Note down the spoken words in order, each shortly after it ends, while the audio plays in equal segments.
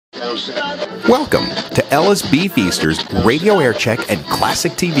Welcome to LSB Feaster's Radio Aircheck and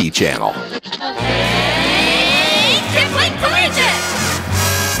Classic TV channel. Hey, Kipling Collegiate!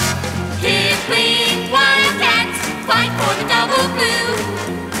 Kipling Wildcats, fight for the double blue.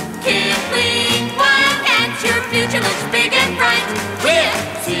 Kipling Wildcats, your future looks big and bright with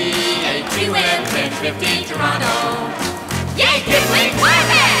CHUM 1050 Toronto. Yay, Kipling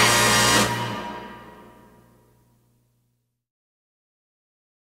Wildcats!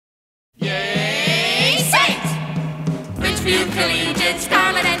 Yay, Saints! Ridgeview Collegiate,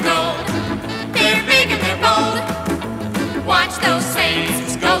 scarlet and gold. They're big and they're bold. Watch those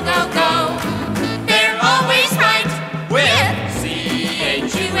Saints go, go, go. They're always right with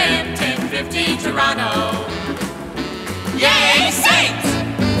CHUM 1050 Toronto. Yay, Saints!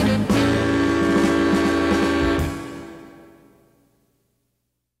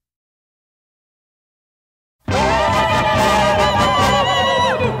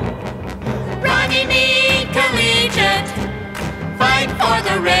 For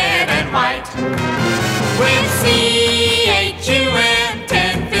the red and white with CHUM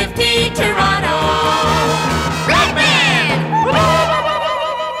 1050 Toronto. Redman!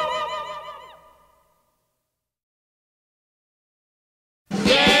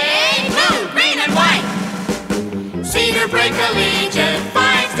 Yay! Blue, green and white. Cedar Break Collegiate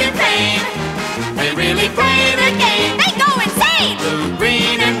fights to fame. They really play the game. They go insane. Blue,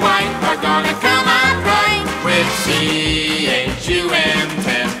 green and white are gonna come out right with CHUM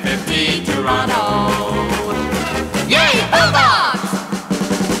 1050 Toronto. Yay, Bulldogs!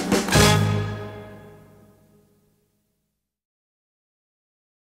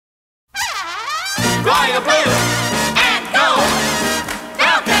 Royal Blue and Gold.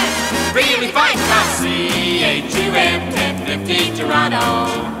 Falcons really fight for CHUM 1050 Toronto.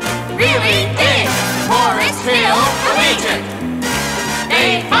 Really big Forest Hill Collegiate.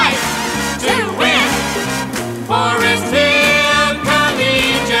 They fight to win. Forest Hill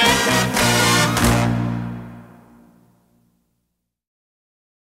Collegiate.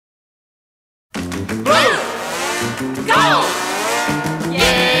 Blue, gold,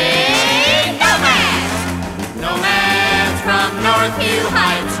 yay, nomads! Nomads from Northview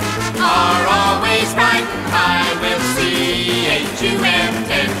Heights are always right. I will CHUM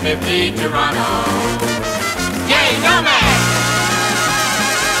 1050 Toronto. Yay, nomads!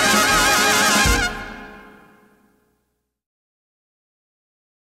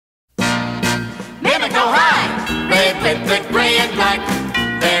 With gray and black,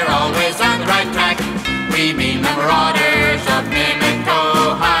 they're always on the right track. We mean the Marauders of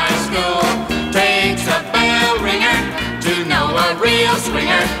Mimico High School. Takes a bell ringer to know a real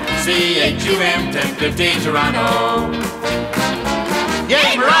swinger. CHUM 1050 Toronto.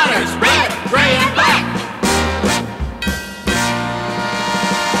 Yay, Marauders! Red, gray, and black!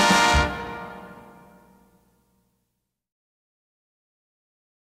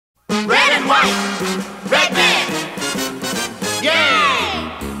 Red and white! Red man! Yay!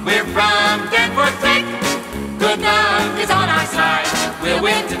 We're from Denver Tech. Good luck is on our side. We'll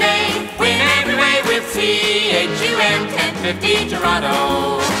win today, win every way with CHUM 1050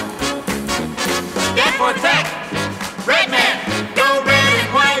 Toronto. Denver Tech. Red man, go red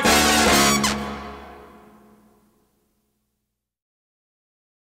and white.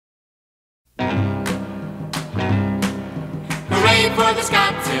 Hooray for the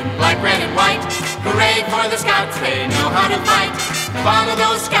Scots in black, red, and white. Hooray for the Scouts, they know how to fight. Follow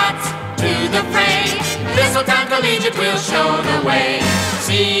those Scots to the fray. Thistletown Collegiate will show the way.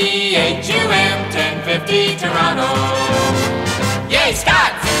 CHUM 1050 Toronto. Yay,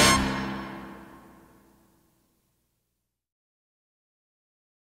 Scots!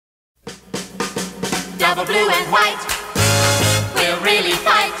 Double blue and white, we'll really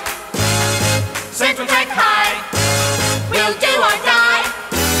fight. Central Tech High, we'll do or die.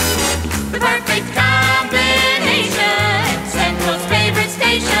 The perfect combination, Central's favorite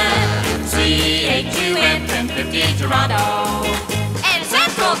station. CHUM 1050 Toronto. And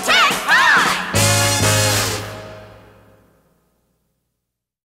Central Tech High!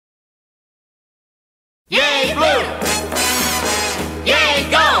 Yay, blue! Yay,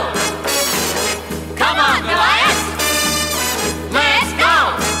 gold! Come on, Goliath! Let's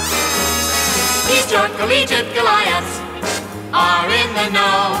go! East York Collegiate Goliaths are in the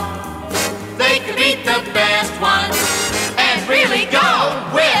know. They could beat the best ones and really go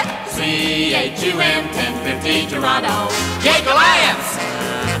with CHUM 1050 Toronto. Yay, Goliaths!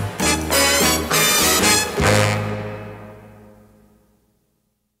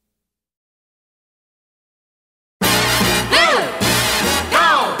 Blue!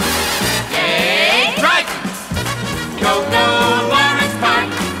 Gold! Yay, Dragons! Go, go, Lawrence Park!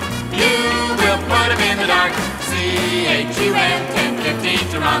 CHUM 1050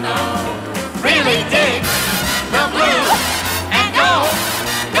 Toronto. Really dig the blue and gold.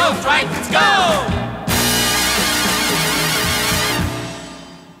 Go Tritons, go!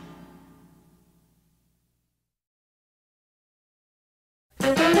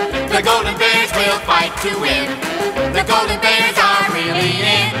 The Golden Bears will fight to win. The Golden Bears are really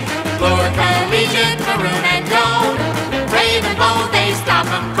in. Blue collegiate, maroon and gold. Brave and bold, they stop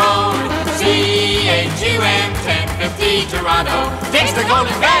them cold. CHUM 1050 Toronto. Ditch the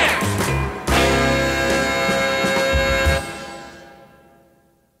Golden Bears!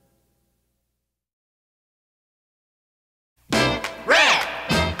 Red,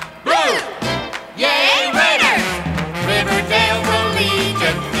 blue, yay Raiders! Riverdale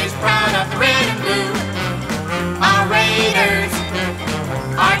Collegiate is proud of the red and blue. Our Raiders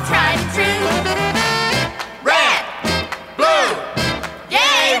are tried and true. Red, blue,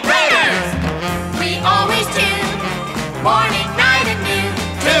 yay Raiders! We always tune, morning, night and noon.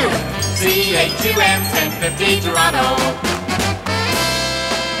 To CHUM 1050 Toronto.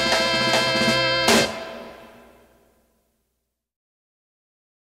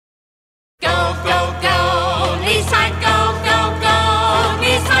 Go, go, go, Leaside, go, go, go,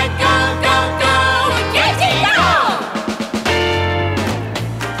 Leaside, go, go, go, Yeti, go!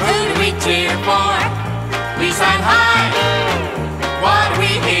 Who do we cheer for? Leaside High. What are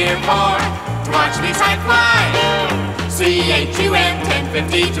we here for? To watch Leaside fly. CHUM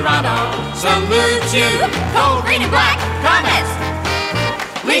 1050 Toronto. Salute you, gold, green and black, promise.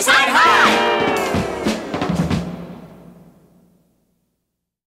 Leaside High.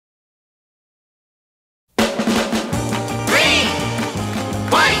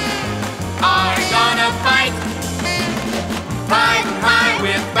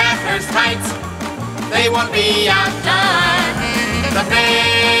 They won't be outdone. The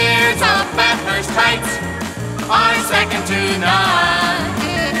Bears of Bathurst Heights are second to none.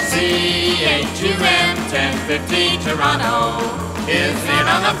 CHUM 1050 Toronto is in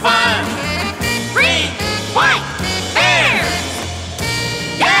on the fun. Green, white, Bears!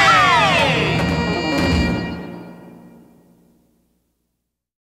 Yay!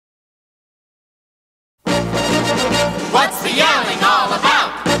 What's the yelling all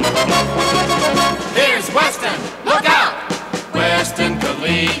about? Here's Weston, look out! Weston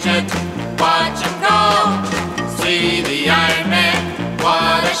Collegiate, watch him go. See the Iron Man,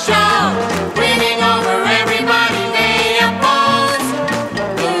 what a show! Winning over everybody they oppose.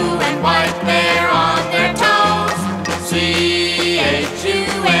 Blue and white, they're on their toes.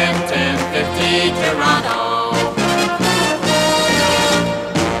 CHUM 1050 Toronto.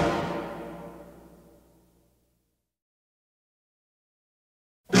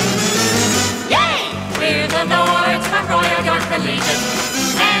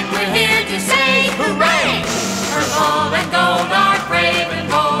 And we're here to say hooray! Purple and gold are brave and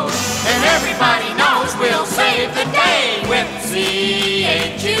bold, and everybody knows we'll save the day with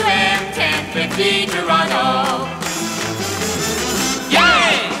CHUM 1050 Toronto.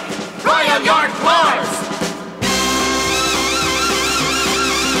 Yay! Royal York Floors!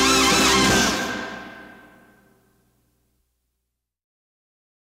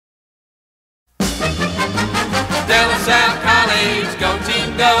 De La Salle College, go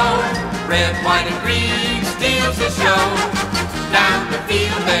team go! Red, white and green steals the show. Down the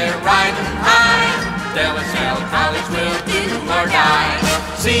field they're riding high. De La Salle College will do or die.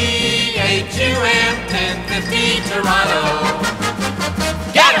 CHUM 1050 Toronto.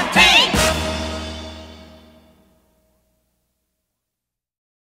 Get 'em team!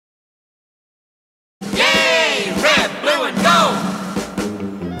 Yay! Red, blue and gold!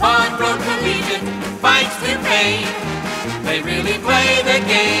 On Road Collegiate fights to fame. They really play the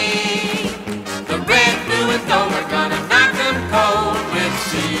game. The red, blue, and gold are gonna knock them cold with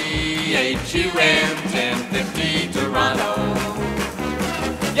CHUM 1050 Toronto.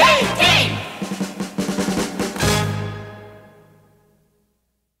 Yay, team!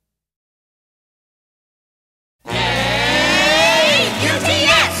 Yay,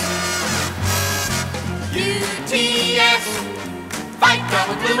 UTS! UTS! Fight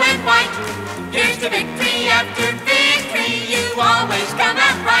double blue and white. Here's to victory after victory. You always come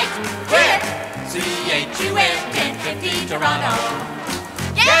out right with CHUM 1050 Toronto.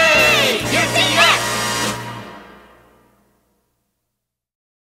 Yay! UTS!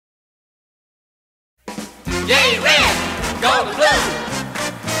 Yay, red! Gold and blue!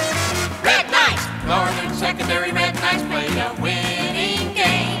 Red Knights! Northern Secondary Red Knights played a winning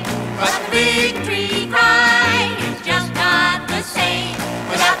game. But the victory cry is just not the same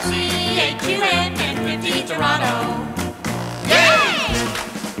without CHUM 1050 Toronto. Yay!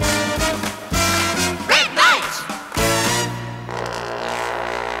 Red Knights!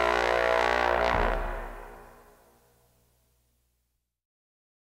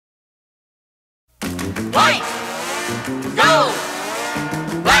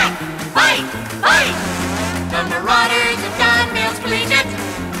 black, white, white. The Marauders of John Mills Collegiate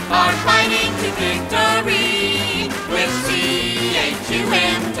are fighting to victory with CHUM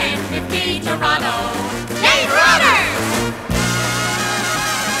 1050 Toronto. Yay, Marauders!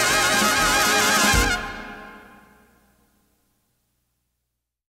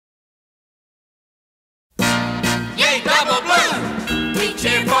 Yay, Double Blue! We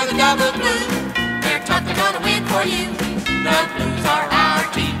cheer for the Double Blue. They're tough, they're gonna win for you. The Blues are our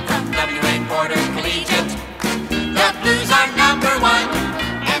team from W.A. Porter Collegiate. The Blues are number one,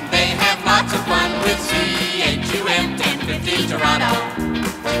 and they have lots of fun with CHUM 1050 Toronto.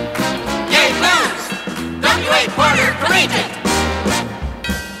 Yay, Blues! W.A. Porter Collegiate!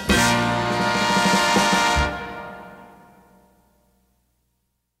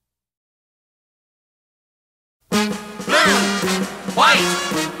 White,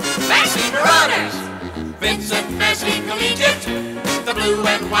 Massey Marauders, Vincent Massey Collegiate. The blue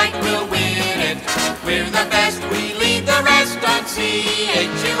and white will win it. We're the best, we lead the rest on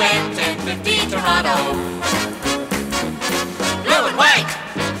CHUM 1050 Toronto. Blue and white,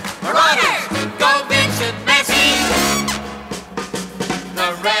 Marauders, go Vincent Massey.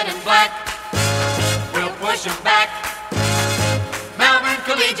 The red and black will push them back. Melbourne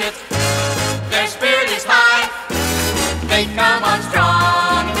Collegiate, their spirit is high. They come on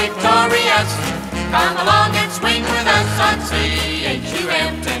strong, victorious. Come along and swing with us on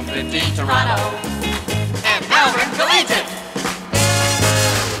CHUM 1050 Toronto. And Melbourne Collegiate.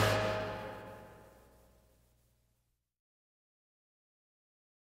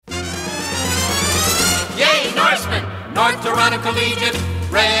 Yay, Norsemen, North Toronto Collegiate,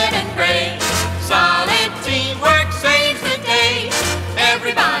 red and gray. Solid teamwork saves the day.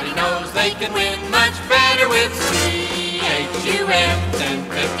 Everybody knows they can win much better with CHUM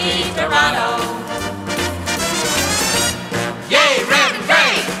 1050 Toronto. Yay, red and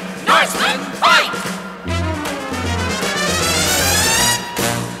gray, Norsemen, fight!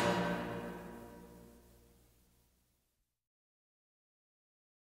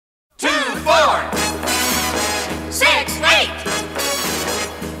 Two, four, 6, 8.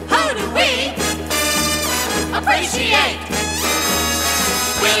 Who do we appreciate?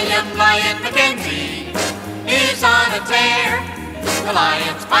 William Lyon Mackenzie is on a tear. The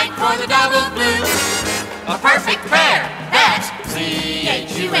Lions fight for the double blue. A perfect pair. That's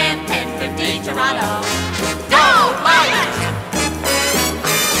CHUM 1050 Toronto. Go Lions!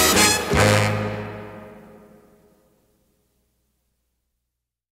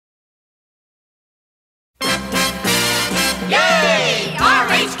 Yay!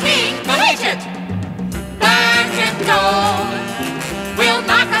 RH King Collegiate! Black and gold, we'll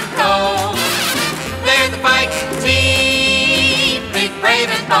knock 'em cold. They're the fight team, big, brave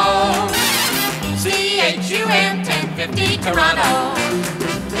and bold. CHUM 1050 Toronto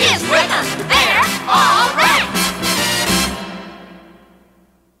is with us. They're all right.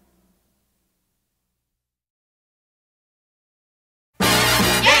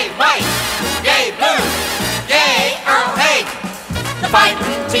 Yay, white! Yay, blue! Yay, Earl Haig! The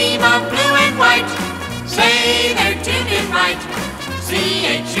fighting team of blue and white say they're tuned in right.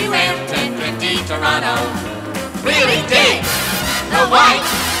 CHUM 1050 Toronto really digs the white,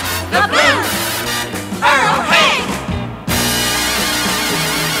 the blue, Earl Haig.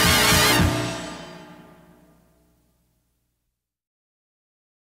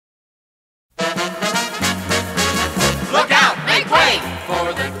 Look out, make way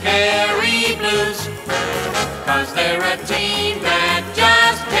for the Kerry Blues, 'cause they're a team that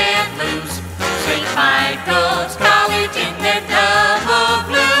just can't lose. St. Michael's College in their double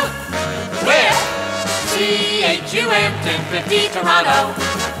blue with CHUM 1050 Toronto.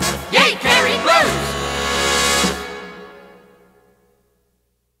 Yay, Kerry Blues!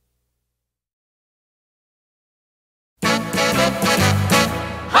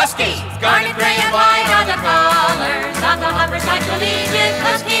 Huskies, garnet gray and white are the colors of the Humberside Collegiate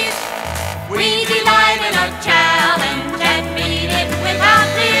Huskies. We delight in a challenge and meet it without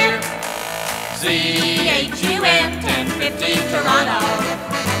fear. CHUM 1050 Toronto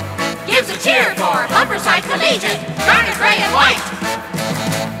gives a cheer for Humberside Collegiate, garnet gray and white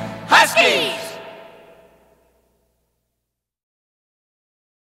Huskies.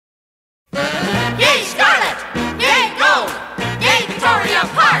 Yay, Scarlet! Yay, Gold! Yay, Victoria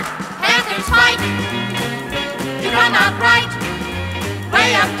Park! Panthers fight! You run out right,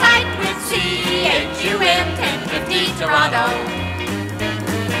 way up tight with CHUM 1050 Toronto.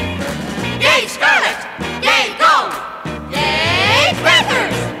 Yay, Scarlet! Yay, Gold! Yay,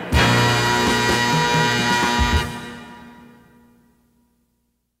 Panthers!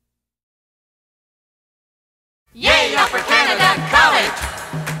 Yay, Upper Canada College!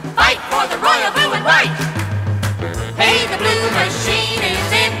 white. Hey, the blue machine is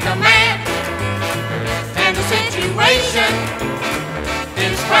in command, and the situation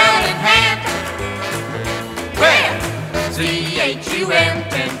is well in hand. We're CHUM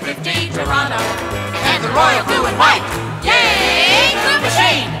 1050 Toronto, and the royal blue and white. Yay, blue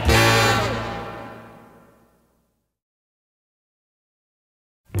machine!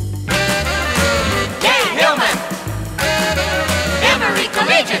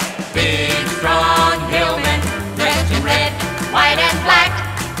 Big, strong Hillmen, dressed in red, white, and black.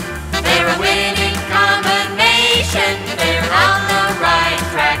 They're a winning combination. They're on the right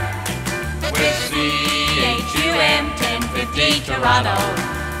track. With CHUM 1050 Toronto.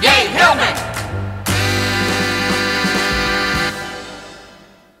 Yay, Hillmen!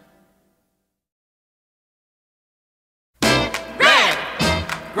 Red,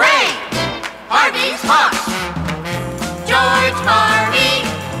 gray, Harvey's Hawks. George Harvey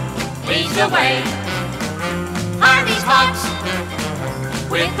leads the way. Harvey's Hawks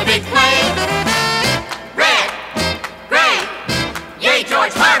with the big play. Red, gray, yay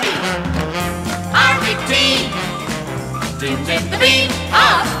George Harvey. Our big team tunes in the beam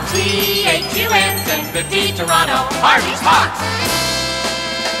of CHUM 1050 Toronto. Harvey's Hawks.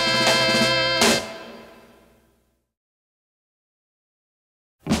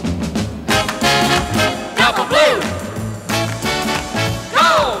 Double blue.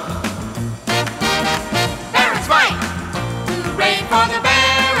 For the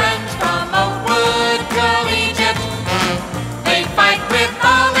Barons from Oakwood Collegiate, they fight with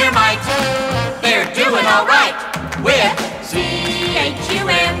all their might. They're doing all right with CHUM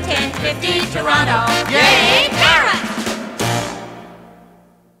 1050 Toronto. Yay, Barons!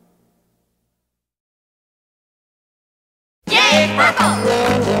 Yay, purple!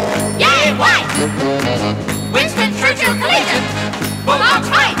 Yay, white! Winston Churchill Collegiate, Bulldogs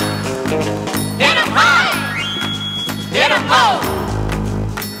fight! Hit 'em high! Hit 'em low!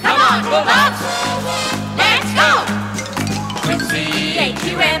 Come on, Bulldogs! Let's go! With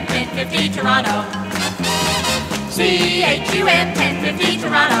CHUM 1050 Toronto. CHUM 1050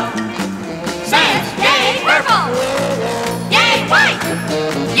 Toronto. Says, yay, purple! Yay, white!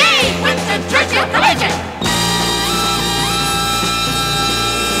 Yay, Winston Churchill Collegiate!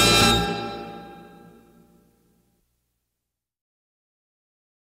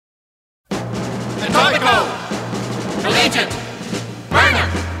 Etobicoke! Collegiate! Burnham!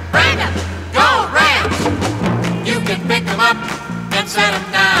 Brandon! Go Rams! You can pick them up and set them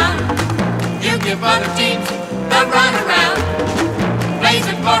down. You give other teams the runaround.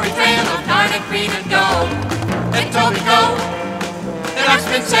 Blazing glory trail of garnet, green, and gold. Etobicoke, that's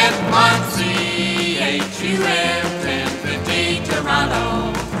been said on CHUM 1050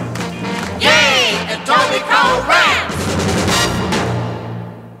 Toronto. Yay! Etobicoke Rams!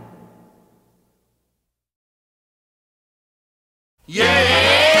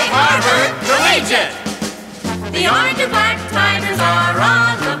 Yay, Harvard Collegiate! The orange and black Tigers are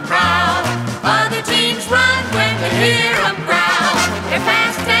on the prowl. Other teams run when they hear them growl. They're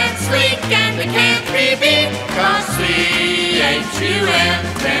fast and sleek and they can't be beat. 'Cause CHUM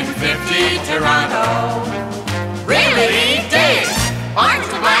 1050 Toronto really digs orange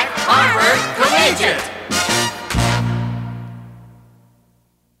and black Harvard Collegiate.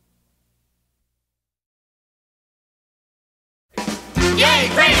 Yay,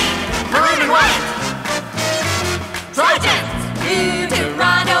 green, maroon and white. Trojans, New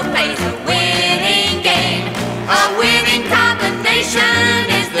Toronto plays a winning game. A winning combination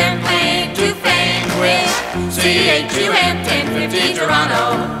is their claim to fame with CHUM 1050 Toronto.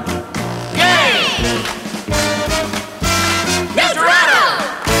 Yay! New Toronto!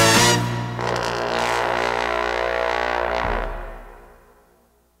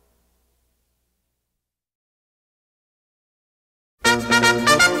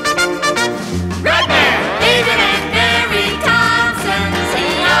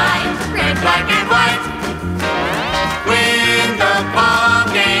 Black and white, win the ball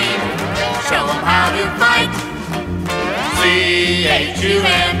game, show them how to fight.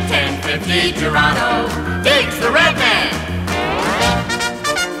 CHUM 1050 Toronto digs the red man.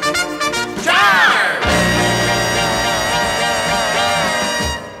 Charge!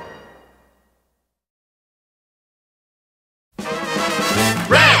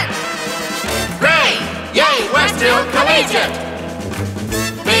 Red, gray, yay, West Hill Collegiate.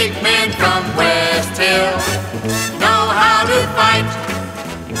 Big men from West Hill know how to fight.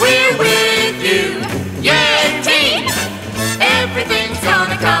 We're with you, yeah, team. Everything's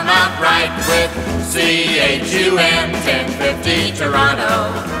gonna come out right with CHUM 1050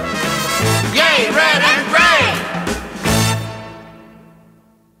 Toronto. Yay, red and gray!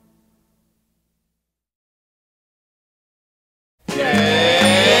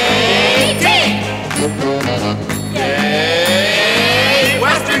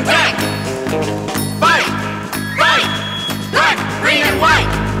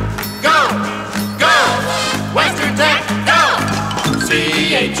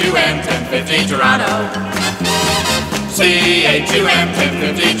 1050 Toronto. CHUM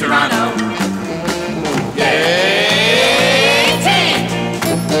 1050 Toronto. Yay, team!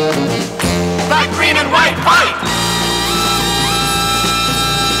 Black, green, and white, fight!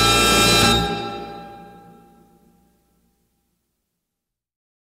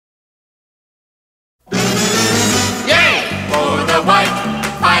 Yay! For the white,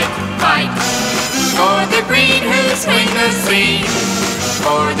 fight, fight. For the green who swing the sea.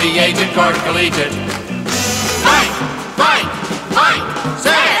 For the aged court collegiate. Fight, fight, fight,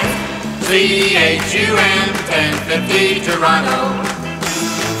 says CHUM 1050 Toronto.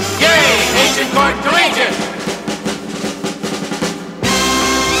 Yay, aged court collegiate.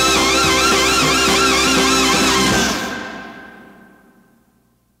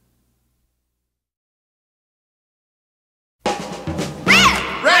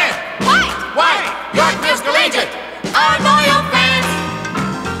 Red, white, York Mills Collegiate. Our loyal fans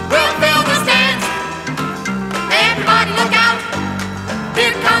will fill the stands. Everybody look out,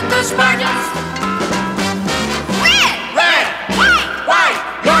 here come the Spartans. Red, white,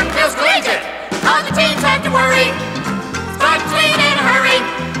 York Mills Collegiate. All the teams have to worry, start clean and hurry.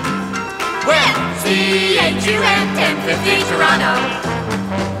 With CHUM 1050 Toronto.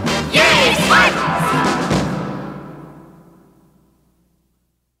 Yay, Spartans!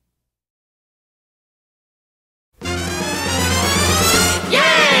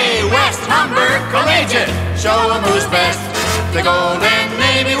 Collegiate, show 'em who's best. The gold and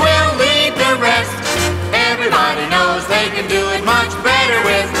navy will lead the rest. Everybody knows they can do it much better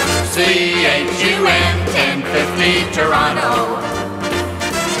with CHUM 1050 Toronto.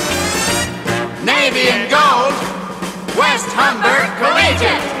 Navy and gold, West Humber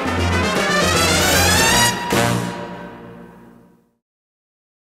Collegiate.